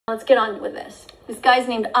Let's get on with this. This guy's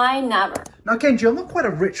named inabber. Now, Kenji, I'm not quite a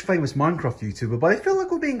rich, famous Minecraft YouTuber, but I feel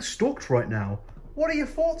like we're being stalked right now. What are your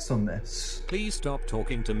thoughts on this? Please stop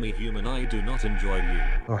talking to me, human. I do not enjoy you.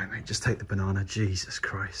 Alright, mate, just take the banana. Jesus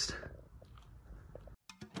Christ.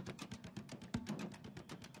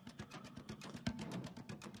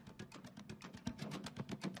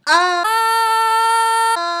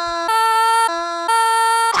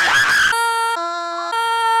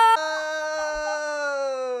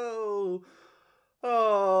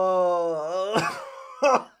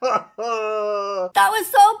 That was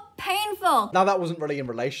so painful. Now, that wasn't really in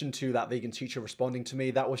relation to that vegan teacher responding to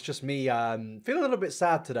me. That was just me feeling a little bit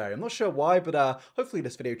sad today. I'm not sure why, but hopefully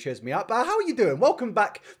this video cheers me up. How are you doing? Welcome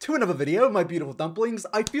back to another video, my beautiful dumplings.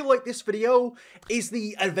 I feel like this video is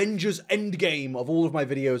the Avengers Endgame of all of my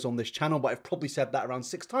videos on this channel, but I've probably said that around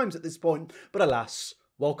 6 times at this point. But alas,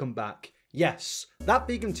 welcome back. Yes, that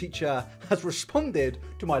vegan teacher has responded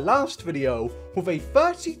to my last video with a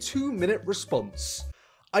 32-minute response.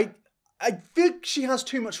 I think she has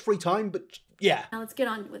too much free time, but yeah. Now let's get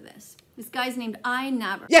on with this. This guy's named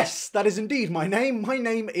inabber. Yes, that is indeed my name. My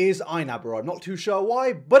name is inabber. I'm not too sure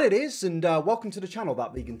why, but it is, and welcome to the channel,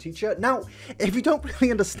 That Vegan Teacher. Now, if you don't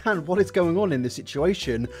really understand what is going on in this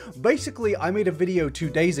situation, basically I made a video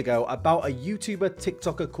 2 days ago about a YouTuber,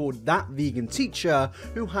 TikToker called That Vegan Teacher,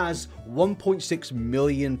 who has 1.6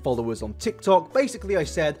 million followers on TikTok. Basically, I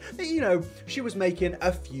said that, you know, she was making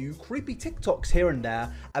a few creepy TikToks here and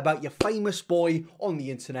there about your famous boy on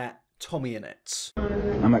the internet, TommyInnit.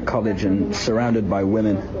 I'm at college and surrounded by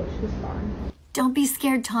women. Don't be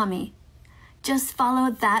scared, Tommy. Just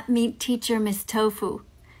follow that meat teacher, Miss Tofu.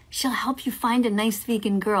 She'll help you find a nice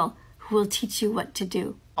vegan girl who will teach you what to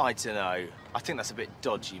do. I don't know. I think that's a bit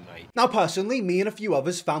dodgy, mate. Now, personally, me and a few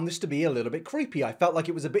others found this to be a little bit creepy. I felt like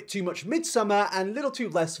it was a bit too much midsummer and a little too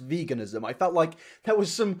less veganism. I felt like there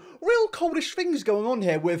was some real coldish things going on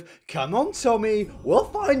here with, come on, Tommy, we'll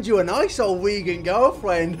find you a nice old vegan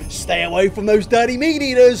girlfriend. Stay away from those dirty meat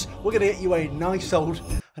eaters. We're gonna get you a nice old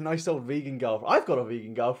vegan girlfriend. I've got a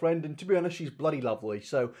vegan girlfriend, and to be honest, she's bloody lovely.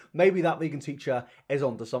 So maybe that vegan teacher is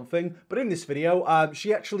onto something. But in this video,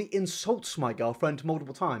 she actually insults my girlfriend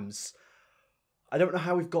multiple times. I don't know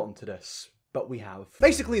how we've gotten to this, but we have.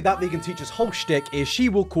 Basically, that vegan teacher's whole shtick is she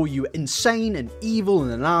will call you insane and evil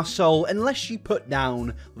and an arsehole unless you put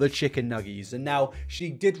down the chicken nuggies. And now, she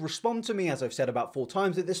did respond to me, as I've said about 4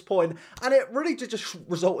 times at this point, and it really did just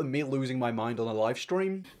result in me losing my mind on a live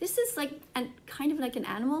stream. This is like kind of like an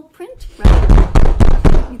animal print,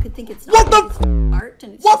 right? You could think it's not art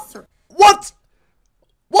and it's just sort of... What?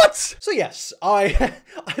 So yes, I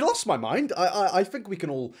lost my mind. I think we can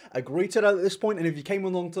all agree to that at this point. And if you came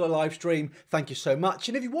along to the live stream, thank you so much.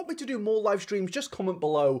 And if you want me to do more live streams, just comment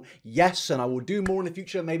below yes, and I will do more in the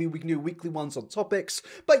future. Maybe we can do weekly ones on topics.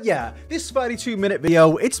 But yeah, this 32-minute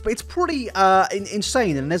video, it's pretty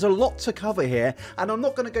insane, and there's a lot to cover here. And I'm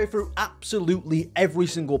not going to go through absolutely every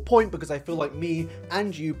single point because I feel like me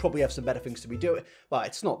and you probably have some better things to be doing. Well,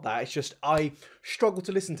 it's not that. It's just I struggle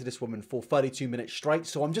to listen to this woman for 32 minutes straight.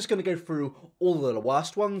 So I'm just going to go through all of the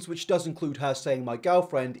worst ones, which does include her saying my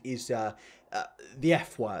girlfriend is the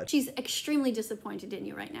F word. She's extremely disappointed in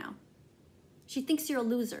you right now. She thinks you're a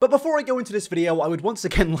loser. But before I go into this video, I would once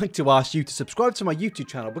again like to ask you to subscribe to my YouTube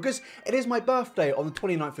channel because it is my birthday on the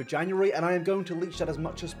 29th of January and I am going to leech that as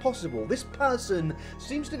much as possible. This person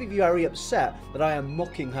seems to be very upset that I am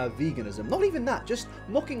mocking her veganism. Not even that, just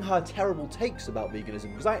mocking her terrible takes about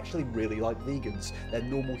veganism because I actually really like vegans. They're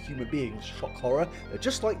normal human beings, shock horror. They're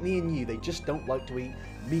just like me and you, they just don't like to eat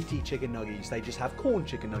meaty chicken nuggies. They just have corn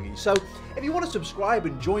chicken nuggies. So if you want to subscribe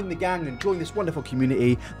and join the gang and join this wonderful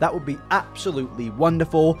community, that would be absolutely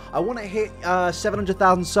wonderful. I want to hit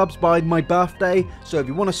 700,000 subs by my birthday, so if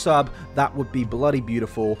you want to sub, that would be bloody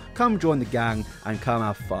beautiful. Come join the gang and come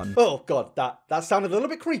have fun. Oh god, that sounded a little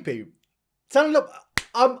bit creepy. Sounded a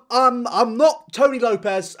little... I'm not Tony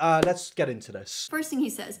Lopez. Let's get into this. First thing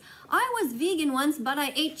he says, I was vegan once, but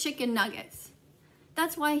I ate chicken nuggets.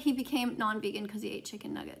 That's why he became non-vegan, because he ate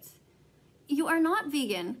chicken nuggets. You are not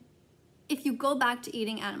vegan if you go back to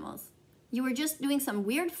eating animals. You were just doing some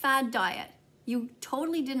weird fad diet. You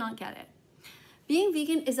totally did not get it. Being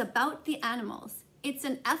vegan is about the animals. It's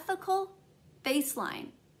an ethical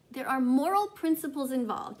baseline. There are moral principles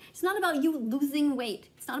involved. It's not about you losing weight.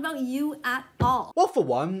 It's not about you at all. Well, for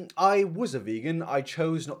one, I was a vegan. I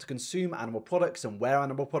chose not to consume animal products and wear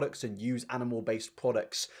animal products and use animal-based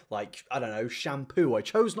products like, I don't know, shampoo. I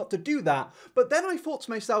chose not to do that. But then I thought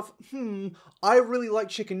to myself, I really like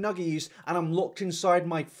chicken nuggies and I'm locked inside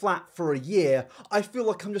my flat for a year. I feel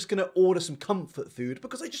like I'm just going to order some comfort food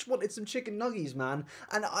because I just wanted some chicken nuggies, man.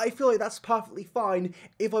 And I feel like that's perfectly fine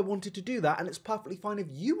if I wanted to do that. And it's perfectly fine if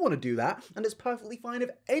you want to do that, and it's perfectly fine if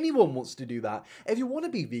anyone wants to do that. If you want to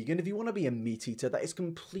be vegan, if you want to be a meat eater, that is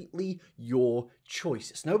completely your choice.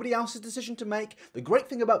 It's nobody else's decision to make. The great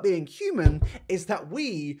thing about being human is that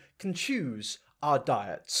we can choose our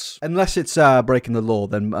diets. Unless it's breaking the law,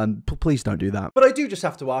 then please don't do that. But I do just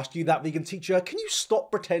have to ask you, that vegan teacher, can you stop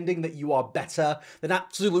pretending that you are better than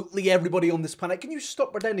absolutely everybody on this planet? Can you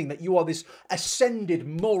stop pretending that you are this ascended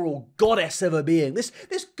moral goddess of a being? This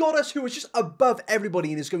goddess who is just above everybody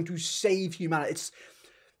and is going to save humanity.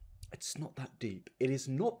 It's not that deep. It is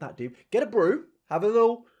not that deep. Get a brew, have a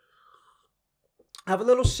little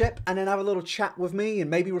sip, and then have a little chat with me and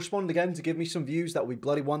maybe respond again to give me some views. That would be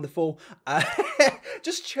bloody wonderful.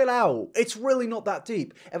 Just chill out. It's really not that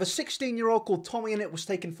deep. If a 16-year-old called TommyInnit was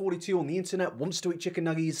taking 42 on the internet, wants to eat chicken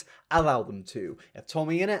nuggies, allow them to. If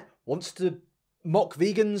TommyInnit wants to mock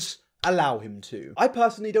vegans, allow him to. I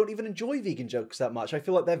personally don't even enjoy vegan jokes that much. I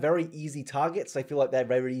feel like they're very easy targets. I feel like they're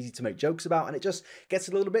very easy to make jokes about, and it just gets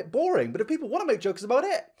a little bit boring. But if people want to make jokes about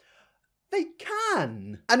it, they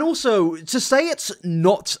can. And also, to say it's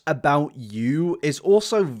not about you is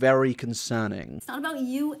also very concerning. It's not about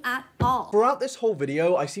you at all. Throughout this whole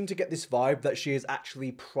video, I seem to get this vibe that she is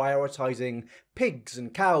actually prioritizing pigs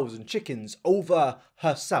and cows and chickens over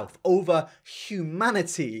herself, over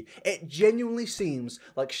humanity. It genuinely seems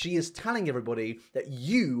like she is telling everybody that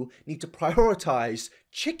you need to prioritize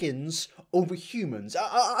chickens over humans.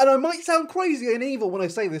 And I might sound crazy and evil when I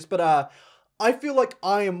say this, but I feel like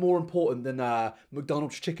I am more important than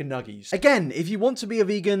McDonald's chicken nuggies. Again, if you want to be a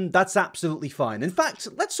vegan, that's absolutely fine. In fact,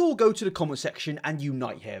 let's all go to the comment section and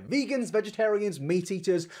unite here. Vegans, vegetarians, meat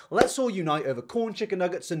eaters, let's all unite over corn chicken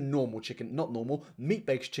nuggets and normal chicken, not normal,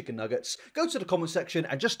 meat-based chicken nuggets. Go to the comment section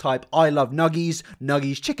and just type, I love nuggies,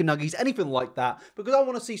 chicken nuggies, anything like that, because I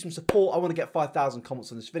want to see some support. I want to get 5,000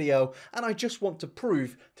 comments on this video, and I just want to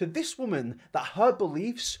prove to this woman that her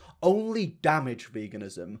beliefs only damage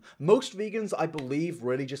veganism. Most vegans, I believe,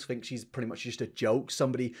 really just think she's pretty much just a joke,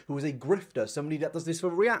 somebody who is a grifter, somebody that does this for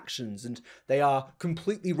reactions, and they are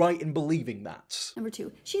completely right in believing that. Number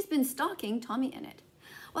 2, she's been stalking TommyInnit.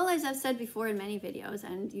 Well, as I've said before in many videos,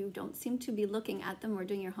 and you don't seem to be looking at them or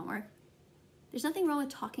doing your homework, there's nothing wrong with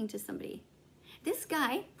talking to somebody. This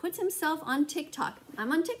guy puts himself on TikTok.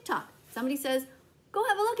 I'm on TikTok. Somebody says, go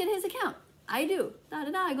have a look at his account. I do.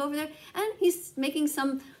 I go over there, and he's making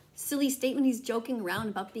some silly statement. He's joking around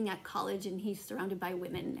about being at college and he's surrounded by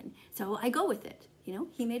women, and so I go with it. You know,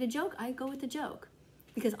 he made a joke, I go with the joke,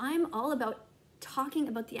 because I'm all about talking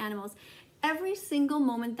about the animals every single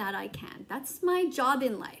moment that I can. That's my job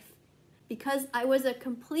in life, because I was a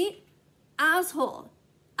complete asshole.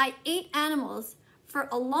 I ate animals for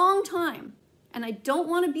a long time, and I don't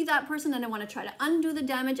want to be that person, and I want to try to undo the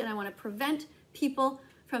damage, and I want to prevent people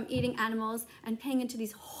from eating animals and paying into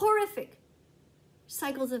these horrific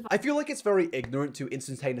cycles of... I feel like it's very ignorant to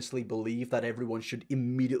instantaneously believe that everyone should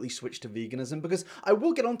immediately switch to veganism, because I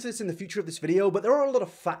will get onto this in the future of this video, but there are a lot of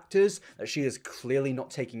factors that she is clearly not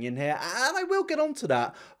taking in here, and I will get onto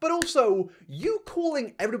that. But also, you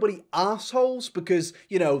calling everybody assholes because,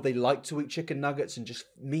 you know, they like to eat chicken nuggets and just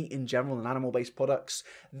meat in general and animal-based products,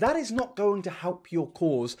 that is not going to help your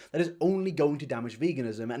cause. That is only going to damage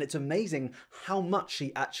veganism, and it's amazing how much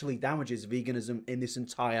she actually damages veganism in this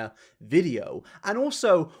entire video. And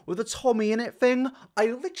also, with the TommyInnit thing, I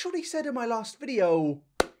literally said in my last video,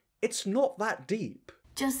 it's not that deep.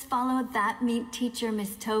 Just follow that meat teacher,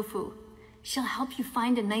 Miss Tofu. She'll help you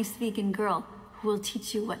find a nice vegan girl who will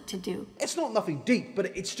teach you what to do. It's not nothing deep,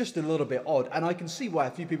 but it's just a little bit odd, and I can see why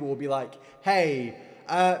a few people will be like, hey,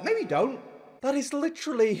 maybe don't. That is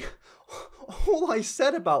literally all I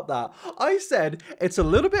said about that. I said it's a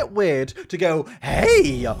little bit weird to go,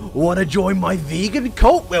 hey, wanna join my vegan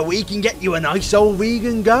cult where we can get you a nice old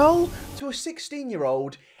vegan girl? To a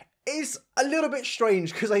 16-year-old is a little bit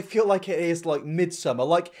strange, because I feel like it is like midsummer.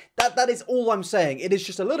 Like, that is all I'm saying. It is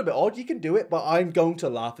just a little bit odd. You can do it, but I'm going to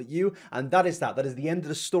laugh at you, and that is that. That is the end of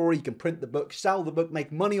the story. You can print the book, sell the book,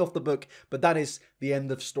 make money off the book, but that is the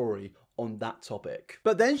end of story on that topic.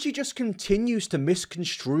 But then she just continues to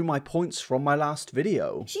misconstrue my points from my last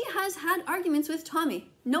video. She has had arguments with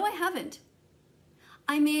Tommy. No, I haven't.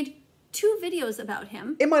 I made 2 videos about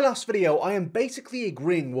him. In my last video, I am basically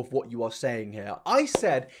agreeing with what you are saying here. I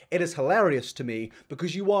said it is hilarious to me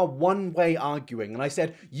because you are one-way arguing, and I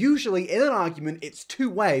said usually in an argument it's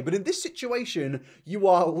two-way, but in this situation you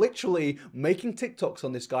are literally making TikToks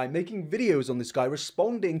on this guy, making videos on this guy,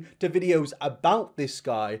 responding to videos about this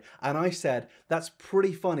guy, and I said that's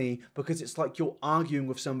pretty funny because it's like you're arguing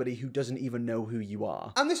with somebody who doesn't even know who you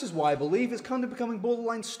are. And this is why I believe it's kind of becoming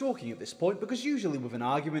borderline stalking at this point, because usually with an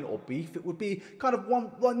argument or beef, it would be kind of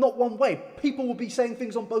not one way. People would be saying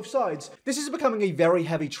things on both sides. This is becoming a very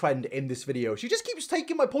heavy trend in this video. She just keeps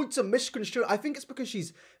taking my points and misconstruing. I think it's because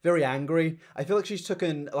she's very angry. I feel like she's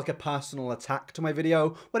taken like a personal attack to my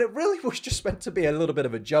video when it really was just meant to be a little bit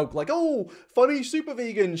of a joke. Like, oh, funny super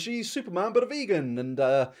vegan. She's Superman but a vegan. And,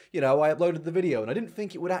 you know, I uploaded the video and I didn't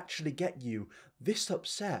think it would actually get you this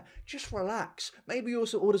upset. Just relax. Maybe you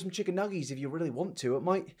also order some chicken nuggies if you really want to. It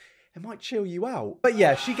might chill you out. But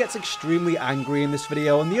yeah, she gets extremely angry in this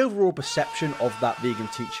video, and the overall perception of that vegan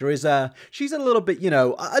teacher is, she's a little bit, you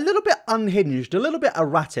know, a little bit unhinged, a little bit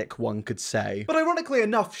erratic, one could say. But ironically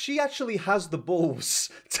enough, she actually has the balls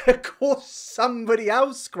to call somebody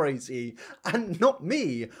else crazy, and not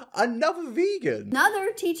me, another vegan.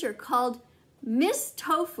 Another teacher called Miss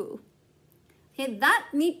Tofu. Okay, that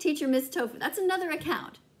meat teacher, Miss Tofu, that's another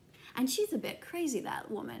account. And she's a bit crazy, that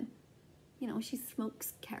woman. You know, she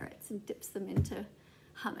smokes carrots and dips them into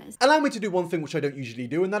hummus. Allow me to do one thing which I don't usually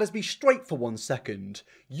do, and that is be straight for 1 second.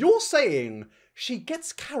 You're saying she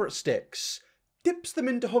gets carrot sticks, dips them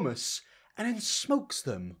into hummus, and then smokes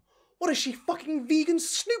them. What is she, fucking vegan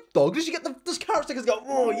Snoop Dogg? Does she get those carrot stickers and go,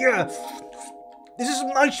 oh yeah, this is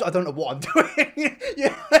nice. I don't know what I'm doing.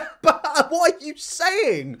 Yeah, but what are you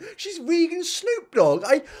saying? She's vegan Snoop Dogg.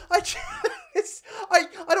 I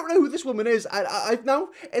don't know who this woman is. I've now,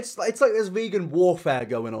 it's like there's vegan warfare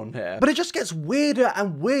going on here. But it just gets weirder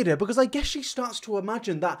and weirder because I guess she starts to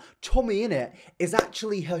imagine that TommyInnit is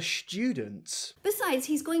actually her student. Besides,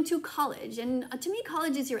 he's going to college, and to me,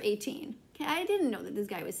 college is you're 18. Okay, I didn't know that this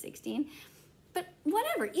guy was 16. But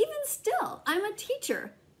whatever, even still, I'm a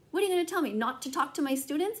teacher. What are you going to tell me? Not to talk to my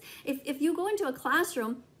students? If you go into a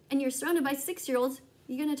classroom and you're surrounded by 6-year-olds,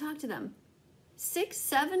 you're going to talk to them. 6,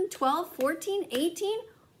 7, 12, 14, 18,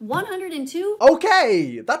 102?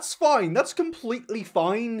 Okay, that's fine. That's completely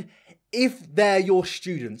fine if they're your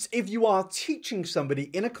students. If you are teaching somebody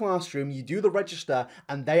in a classroom, you do the register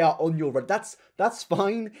and they are on your... That's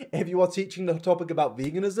fine if you are teaching the topic about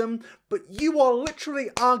veganism, but you are literally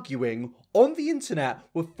arguing on the internet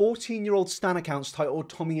with 14-year-old stan accounts titled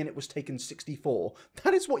TommyInnit was taken 64.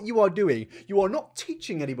 That is what you are doing. You are not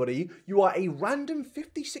teaching anybody. You are a random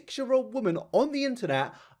 56-year-old woman on the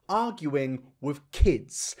internet arguing with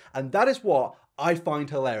kids. And that is what I find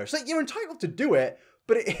hilarious. Like, you're entitled to do it,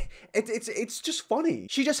 but it's just funny.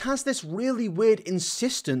 She just has this really weird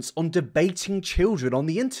insistence on debating children on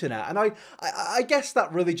the internet. And I guess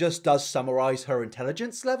that really just does summarize her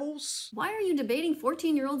intelligence levels. Why are you debating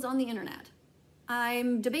 14-year-olds on the internet?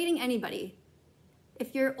 I'm debating anybody.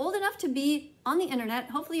 If you're old enough to be on the internet,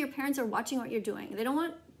 hopefully your parents are watching what you're doing. They don't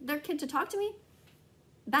want their kid to talk to me?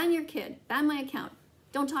 Ban your kid. Ban my account.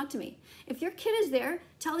 Don't talk to me. If your kid is there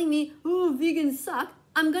telling me, ooh, vegans suck,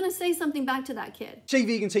 I'm gonna say something back to that kid. Say,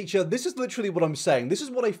 vegan teacher, this is literally what I'm saying. This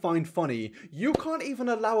is what I find funny. You can't even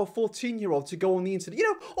allow a 14-year-old to go on the internet.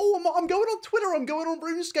 You know, oh, I'm going on Twitter, I'm going on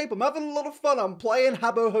RuneScape, I'm having a lot of fun, I'm playing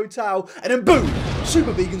Habbo Hotel, and then boom,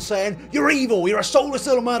 super vegan saying, you're evil, you're a soulless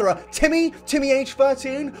little murderer. Timmy age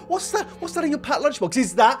 13, what's that in your packed lunchbox?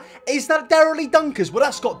 Is that Dairy Dunkers? Well,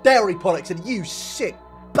 that's got dairy products in, you sick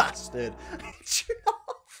bastard. Do you not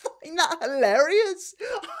find that hilarious?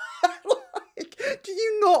 Do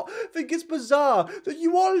you not think it's bizarre that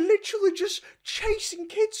you are literally just chasing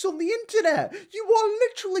kids on the internet? You are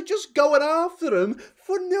literally just going after them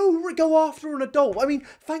for go after an adult. I mean,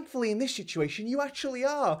 thankfully in this situation you actually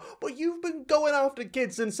are, but you've been going after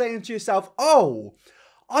kids and saying to yourself, oh,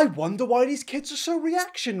 I wonder why these kids are so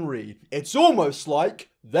reactionary. It's almost like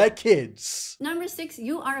they're kids. Number 6,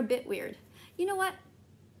 you are a bit weird. You know what?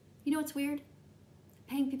 You know what's weird?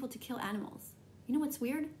 Paying people to kill animals. You know what's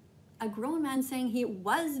weird? A grown man saying he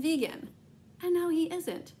was vegan, and now he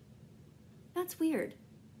isn't. That's weird.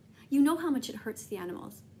 You know how much it hurts the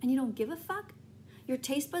animals, and you don't give a fuck? Your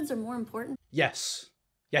taste buds are more important? Yes.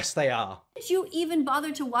 Yes, they are. Did you even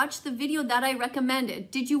bother to watch the video that I recommended?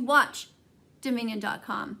 Did you watch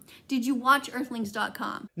Dominion.com? Did you watch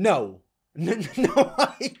Earthlings.com? No,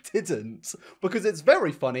 I didn't. Because it's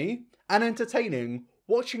very funny and entertaining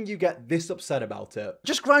watching you get this upset about it.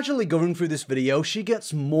 Just gradually going through this video, she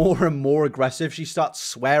gets more and more aggressive, she starts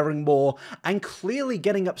swearing more, and clearly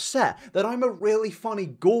getting upset that I'm a really funny,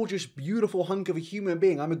 gorgeous, beautiful hunk of a human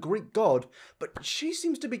being. I'm a Greek god, but she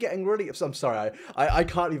seems to be getting really upset. I'm sorry, I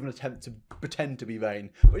can't even attempt to pretend to be vain,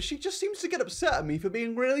 but she just seems to get upset at me for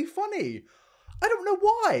being really funny. I don't know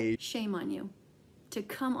why. Shame on you to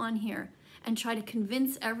come on here and try to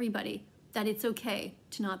convince everybody that it's okay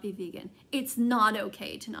to not be vegan. It's not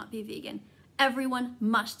okay to not be vegan. Everyone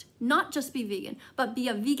must not just be vegan, but be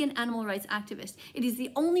a vegan animal rights activist. It is the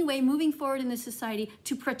only way moving forward in this society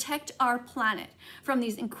to protect our planet from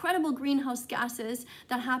these incredible greenhouse gases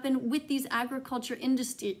that happen with these agriculture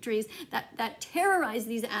industries that terrorize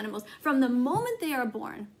these animals from the moment they are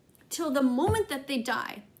born till the moment that they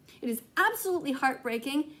die. It is absolutely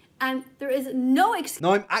heartbreaking. And there is no excuse.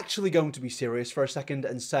 Now, I'm actually going to be serious for a second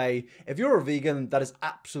and say, if you're a vegan, that is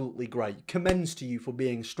absolutely great. Commends to you for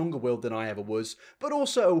being stronger-willed than I ever was. But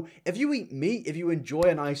also, if you eat meat, if you enjoy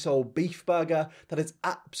a nice old beef burger, that is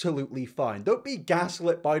absolutely fine. Don't be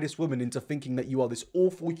gaslit by this woman into thinking that you are this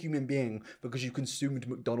awful human being because you consumed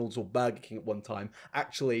McDonald's or Burger King at one time.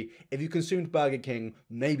 Actually, if you consumed Burger King,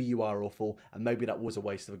 maybe you are awful, and maybe that was a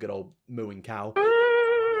waste of a good old mooing cow.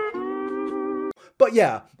 But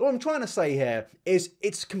yeah, what I'm trying to say here is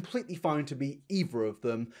it's completely fine to be either of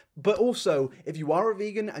them. But also, if you are a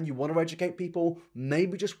vegan and you want to educate people,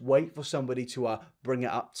 maybe just wait for somebody to bring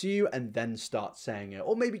it up to you and then start saying it.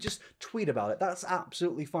 Or maybe just tweet about it. That's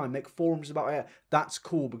absolutely fine. Make forums about it. That's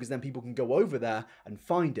cool because then people can go over there and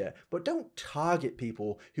find it. But don't target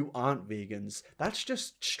people who aren't vegans. That's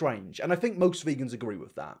just strange. And I think most vegans agree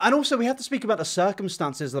with that. And also, we have to speak about the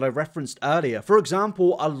circumstances that I referenced earlier. For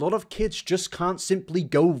example, a lot of kids just can't simply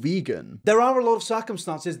go vegan. There are a lot of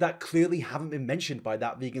circumstances that clearly haven't been mentioned by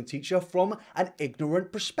that vegan teacher from an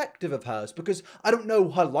ignorant perspective of hers, because I don't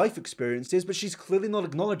know her life experiences, but she's clearly not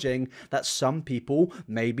acknowledging that some people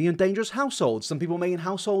may be in dangerous households, some people may be in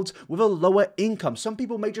households with a lower income, some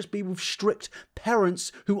people may just be with strict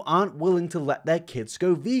parents who aren't willing to let their kids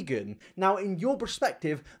go vegan. Now, in your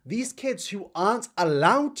perspective, these kids who aren't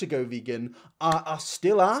allowed to go vegan are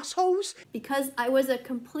still assholes? Because I was a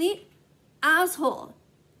complete asshole.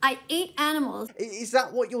 I ate animals. Is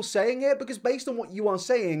that what you're saying here? Because based on what you are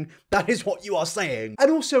saying, that is what you are saying. And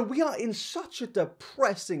also, we are in such a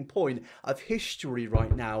depressing point of history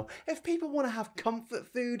right now. If people want to have comfort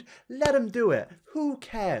food, let them do it. Who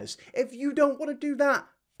cares? If you don't want to do that,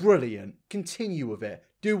 brilliant. Continue with it.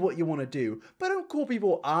 Do what you want to do. But don't call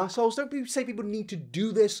people assholes. Don't say people need to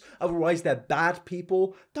do this, otherwise they're bad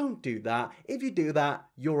people. Don't do that. If you do that,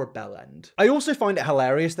 you're a bellend. I also find it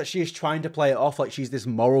hilarious that she is trying to play it off like she's this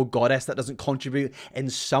moral goddess that doesn't contribute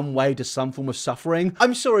in some way to some form of suffering.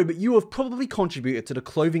 I'm sorry, but you have probably contributed to the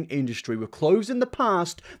clothing industry with clothes in the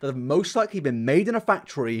past that have most likely been made in a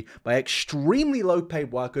factory by extremely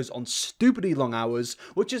low-paid workers on stupidly long hours,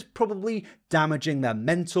 which is probably damaging their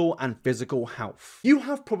mental and physical health. You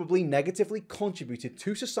have probably negatively contributed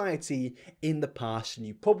to society in the past, and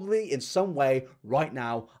you probably in some way right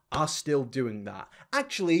now are still doing that.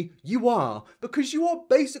 Actually, you are, because you are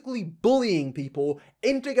basically bullying people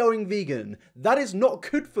into going vegan. That is not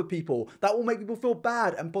good for people. That will make people feel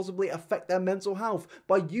bad and possibly affect their mental health.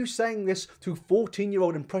 By you saying this to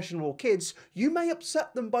 14-year-old impressionable kids, you may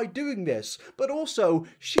upset them by doing this. But also,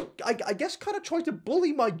 I guess kind of tried to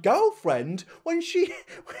bully my girlfriend when she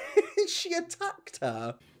attacked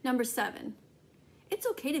her. Number 7, it's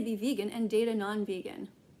okay to be vegan and date a non-vegan.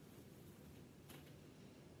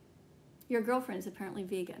 Your girlfriend's apparently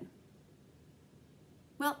vegan.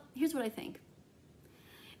 Well, here's what I think.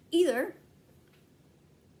 Either,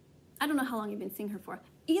 I don't know how long you've been seeing her for,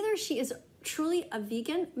 either she is truly a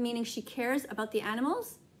vegan, meaning she cares about the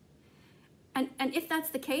animals, and if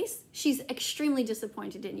that's the case, she's extremely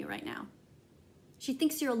disappointed in you right now. She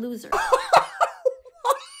thinks you're a loser.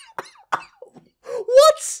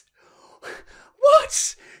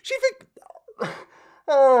 What? She think...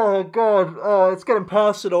 Oh, God. Oh, it's getting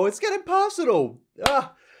personal. It's getting personal.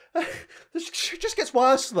 This just gets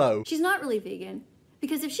worse, though. She's not really vegan.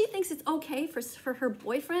 Because if she thinks it's okay for her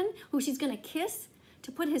boyfriend, who she's going to kiss,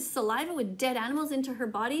 to put his saliva with dead animals into her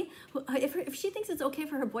body, if she thinks it's okay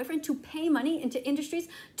for her boyfriend to pay money into industries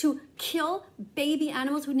to kill baby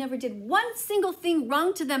animals who never did one single thing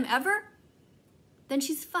wrong to them ever, then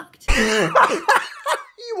she's fucked.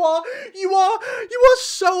 You are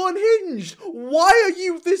so unhinged. Why are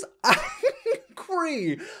you this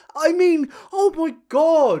angry? I mean, oh my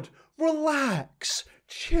God, relax.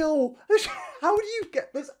 chill. How do you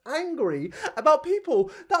get this angry about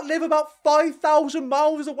people that live about 5,000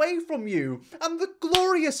 miles away from you? And the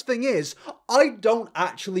glorious thing is, I don't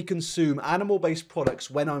actually consume animal-based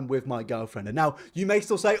products when I'm with my girlfriend. And now, you may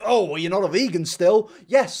still say, oh, well, you're not a vegan still.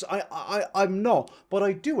 Yes, I'm not. But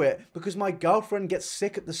I do it because my girlfriend gets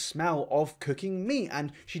sick at the smell of cooking meat.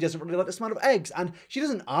 And she doesn't really like the smell of eggs. And she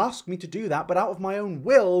doesn't ask me to do that. But out of my own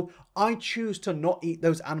will, I choose to not eat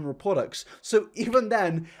those animal products. So even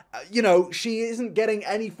then, you know, she isn't getting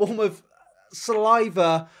any form of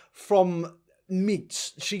saliva from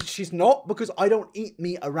meat. She's not, because I don't eat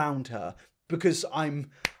meat around her, because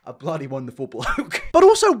I'm a bloody wonderful bloke. But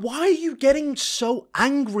also, why are you getting so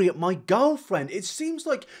angry at my girlfriend? It seems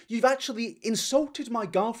like you've actually insulted my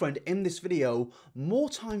girlfriend in this video more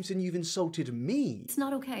times than you've insulted me. It's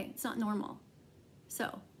not okay. It's not normal.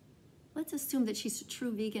 So let's assume that she's a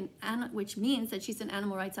true vegan, which means that she's an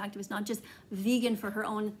animal rights activist, not just vegan for her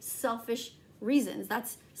own selfish reasons.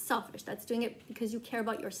 That's selfish. That's doing it because you care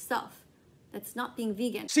about yourself. That's not being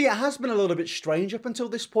vegan. See, it has been a little bit strange up until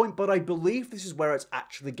this point, but I believe this is where it's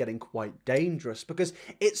actually getting quite dangerous, because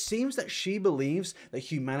it seems that she believes that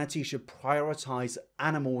humanity should prioritize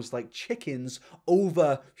animals like chickens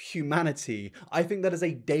over humanity. I think that is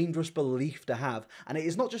a dangerous belief to have, and it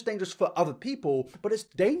is not just dangerous for other people, but it's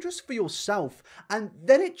dangerous for yourself. And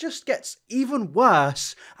then it just gets even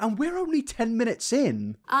worse, and we're only 10 minutes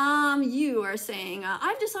in. You are saying,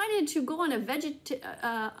 I've decided to go on a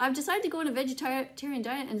vegetarian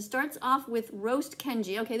diet, and it starts off with roast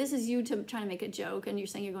Kenji. Okay, this is you trying to make a joke, and you're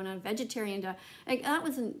saying you're going on a vegetarian diet. Like, that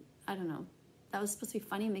wasn't, I don't know. That was supposed to be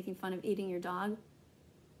funny, making fun of eating your dog.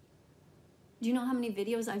 Do you know how many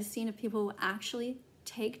videos I've seen of people who actually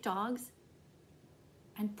take dogs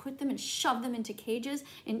and put them and shove them into cages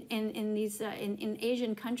in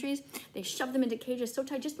Asian countries? They shove them into cages so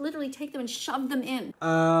tight, just literally take them and shove them in.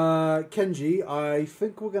 Kenji, I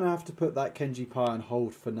think we're going to have to put that Kenji part on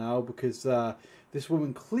hold for now, because this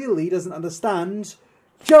woman clearly doesn't understand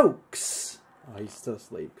jokes. Oh, he's still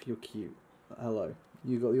asleep. You're cute. Hello.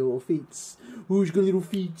 You got your little feet. Who's got little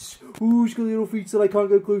feet? Who's got little feet that I can't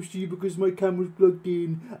go close to you because my camera's plugged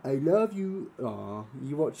in? I love you. Aw,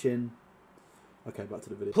 you watching? Okay, back to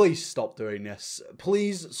the video. Please stop doing this.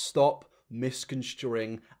 Please stop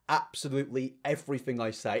misconstruing absolutely everything I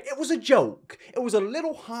say. It was a joke. It was a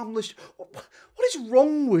little harmless. What is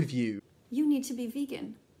wrong with you? You need to be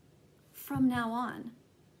vegan from now on.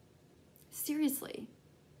 Seriously.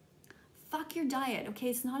 Fuck your diet, okay?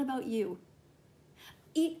 It's not about you.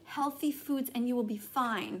 Eat healthy foods and you will be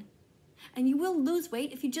fine. And you will lose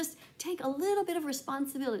weight if you just take a little bit of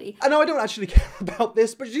responsibility. I know I don't actually care about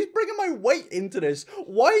this, but she's bringing my weight into this.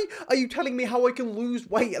 Why are you telling me how I can lose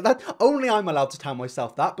weight? That only I'm allowed to tell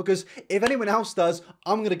myself that, because if anyone else does,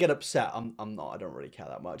 I'm going to get upset. I'm not. I don't really care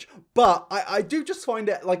that much. But I do just find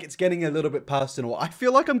it like it's getting a little bit personal. I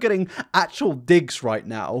feel like I'm getting actual digs right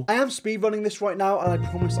now. I am speedrunning this right now, and I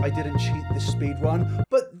promise I didn't cheat this speedrun.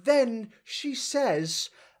 But then she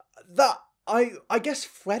says that I guess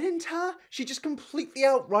threatened her? She just completely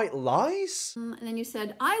outright lies? And then you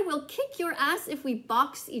said, I will kick your ass if we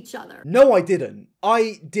box each other. No, I didn't.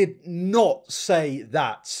 I did not say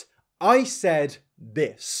that. I said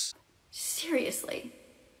this. Seriously.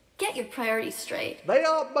 Get your priorities straight. They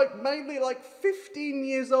are mainly like 15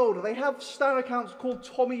 years old. They have Stan accounts called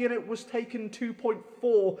TommyInnit was taken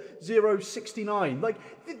 2.4069. Like,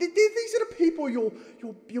 these are the people you're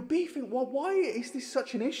beefing. Well, why is this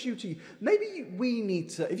such an issue to you? Maybe we need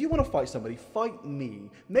to, if you want to fight somebody, fight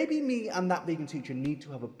me. Maybe me and that vegan teacher need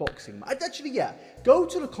to have a boxing match. Actually, yeah, go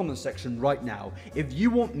to the comment section right now if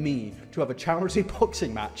you want me to have a charity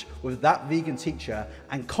boxing match with that vegan teacher,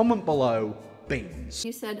 and comment below. Beans.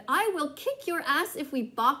 You said, I will kick your ass if we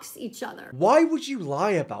box each other. Why would you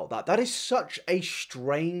lie about that? That is such a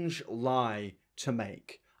strange lie to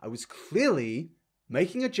make. I was clearly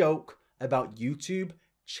making a joke about YouTube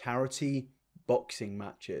charity boxing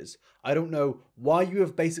matches. I don't know why you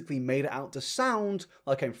have basically made it out to sound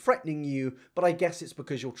like I'm threatening you, but I guess it's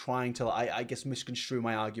because you're trying to, I guess, misconstrue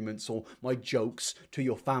my arguments or my jokes to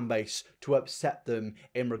your fan base to upset them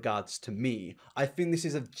in regards to me. I think this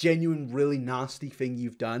is a genuine, really nasty thing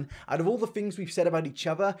you've done. Out of all the things we've said about each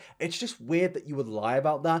other, it's just weird that you would lie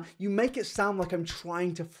about that. You make it sound like I'm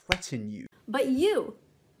trying to threaten you. But you,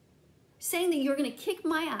 saying that you're gonna kick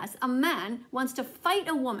my ass, a man wants to fight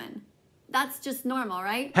a woman. That's just normal,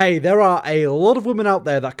 right? Hey, there are a lot of women out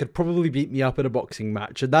there that could probably beat me up in a boxing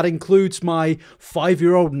match, and that includes my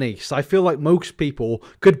 5-year-old niece. I feel like most people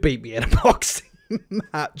could beat me in a boxing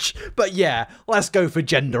match. But yeah, let's go for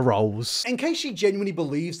gender roles. In case she genuinely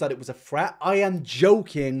believes that it was a threat, I am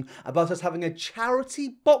joking about us having a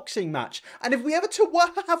charity boxing match. And if we ever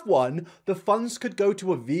to have one, the funds could go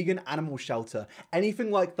to a vegan animal shelter.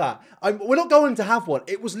 Anything like that. We're not going to have one.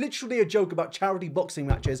 It was literally a joke about charity boxing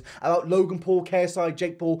matches, about Logan Paul, KSI,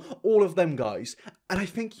 Jake Paul, all of them guys. And I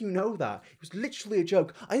think you know that. It was literally a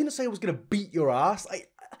joke. I didn't say I was going to beat your ass.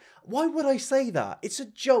 Why would I say that? It's a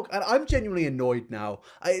joke, and I'm genuinely annoyed now.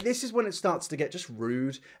 This is when it starts to get just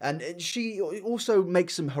rude, and she also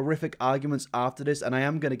makes some horrific arguments after this, and I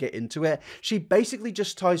am going to get into it. She basically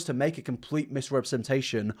just tries to make a complete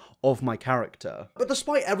misrepresentation of my character. But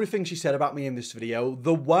despite everything she said about me in this video,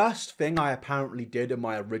 the worst thing I apparently did in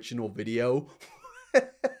my original video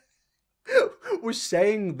was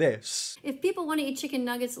saying this. If people want to eat chicken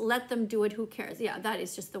nuggets, let them do it. Who cares? Yeah, that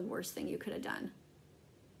is just the worst thing you could have done.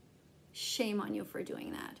 Shame on you for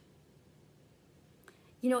doing that.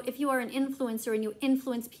 You know, if you are an influencer and you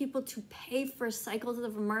influence people to pay for cycles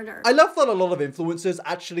of murder. I love that a lot of influencers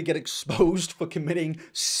actually get exposed for committing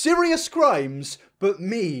serious crimes, but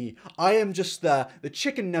me, I am just the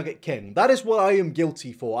chicken nugget king. That is what I am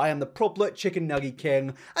guilty for. I am the Problet chicken nugget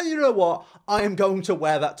king, and you know what? I am going to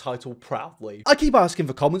wear that title proudly. I keep asking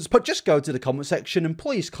for comments, but just go to the comment section and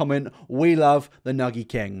please comment, "We love the Nuggy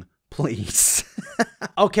King." Please.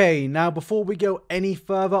 Okay, now before we go any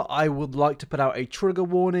further, I would like to put out a trigger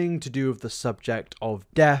warning to do with the subject of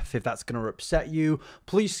death. If that's going to upset you,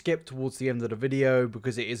 please skip towards the end of the video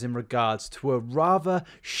because it is in regards to a rather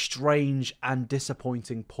strange and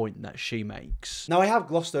disappointing point that she makes. Now, I have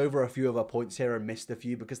glossed over a few of her points here and missed a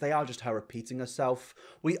few because they are just her repeating herself.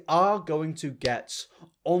 We are going to get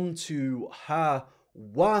onto her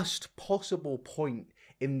worst possible point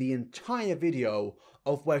in the entire video,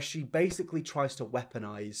 of where she basically tries to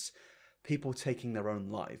weaponize people taking their own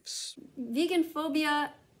lives. Vegan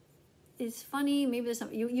phobia is funny. Maybe there's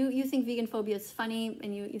some, you think vegan phobia is funny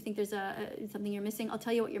and you think there's something you're missing. I'll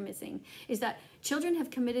tell you what you're missing, is that children have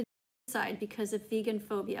committed suicide because of vegan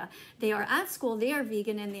phobia. They are at school, they are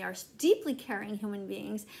vegan, and they are deeply caring human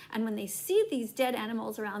beings, and when they see these dead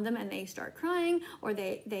animals around them and they start crying, or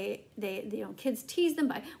they you know, kids tease them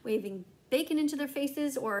by waving bacon into their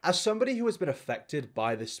faces, or... As somebody who has been affected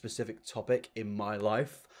by this specific topic in my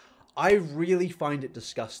life, I really find it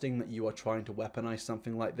disgusting that you are trying to weaponize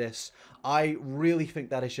something like this. I really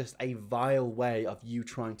think that is just a vile way of you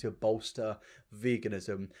trying to bolster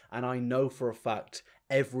veganism, and I know for a fact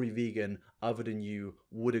every vegan other than you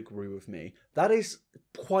would agree with me. That is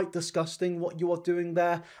quite disgusting what you are doing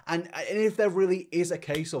there. And if there really is a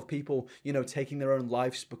case of people, you know, taking their own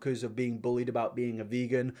lives because of being bullied about being a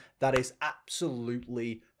vegan, that is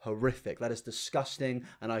absolutely horrific. That is disgusting,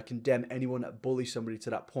 and I condemn anyone that bullies somebody to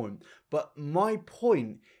that point. But my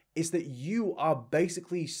point is that you are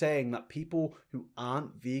basically saying that people who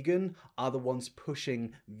aren't vegan are the ones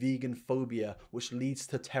pushing vegan phobia, which leads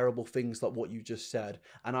to terrible things like what you just said.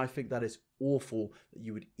 And I think that is awful that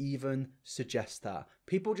you would even suggest that.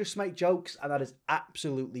 People just make jokes, and that is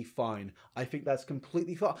absolutely fine. I think that's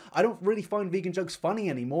completely fine. I don't really find vegan jokes funny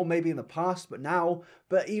anymore, maybe in the past, but now.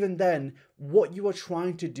 But even then, what you are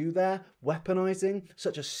trying to do there, weaponizing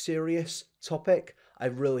such a serious topic, I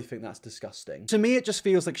really think that's disgusting. To me, it just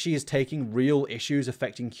feels like she is taking real issues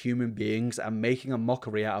affecting human beings and making a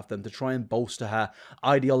mockery out of them to try and bolster her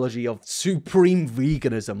ideology of supreme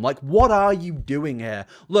veganism. Like, what are you doing here?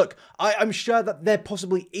 Look, I'm sure that there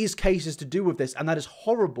possibly is cases to do with this, and that is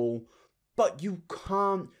horrible, but you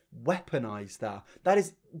can't weaponize that. That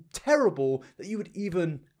is terrible that you would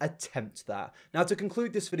even attempt that. Now, to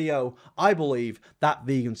conclude this video, I believe that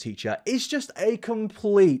vegan teacher is just a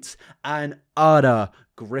complete and utter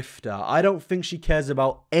grifter. I don't think she cares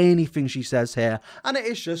about anything she says here, and it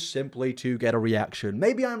is just simply to get a reaction.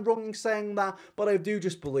 Maybe I'm wrong in saying that, but I do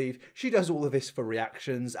just believe she does all of this for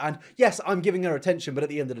reactions. And yes, I'm giving her attention, but at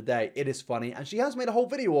the end of the day, it is funny, and she has made a whole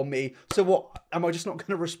video on me, so what, am I just not going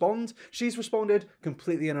to respond? She's responded,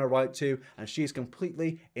 completely in her right to, and she's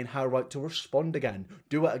completely in her right to respond again.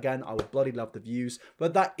 Do it again, I would bloody love the views.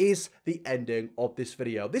 But that is the ending of this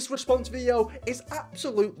video. This response video is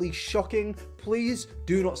absolutely shocking. Please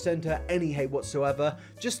do not send her any hate whatsoever.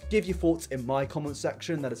 Just give your thoughts in my comment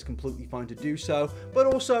section. That is completely fine to do so. But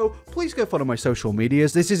also, please go follow my social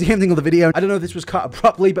medias. This is the ending of the video. I don't know if this was cut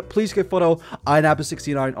abruptly, but please go follow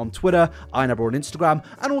inabber69 on Twitter, inabber on Instagram,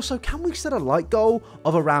 and also, can we set a like goal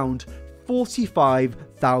of around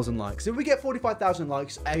 45,000 likes? If we get 45,000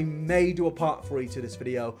 likes, I may do a part 3 to this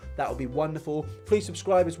video. That would be wonderful. Please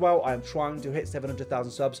subscribe as well. I am trying to hit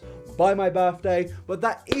 700,000 subs by my birthday. But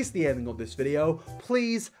that is the ending of this video.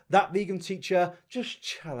 Please, that vegan teacher, just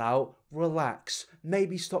chill out relax.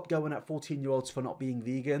 Maybe stop going at 14-year-olds for not being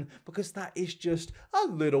vegan, because that is just a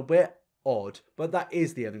little bit odd. But that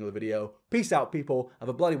is the ending of the video. Peace out, people. Have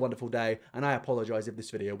a bloody wonderful day, and I apologize if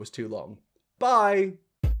this video was too long. Bye!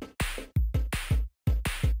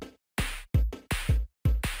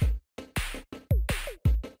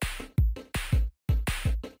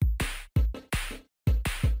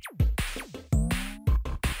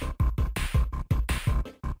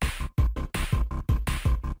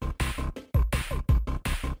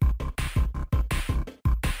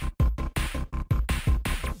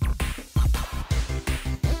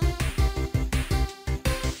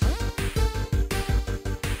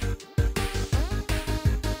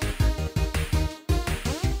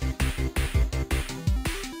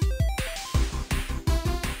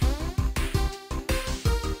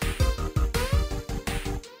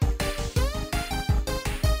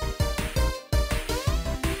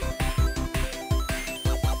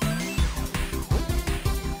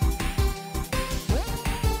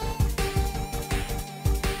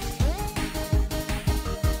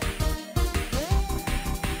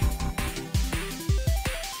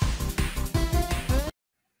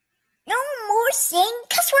 Saying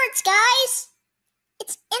cuss words, guys!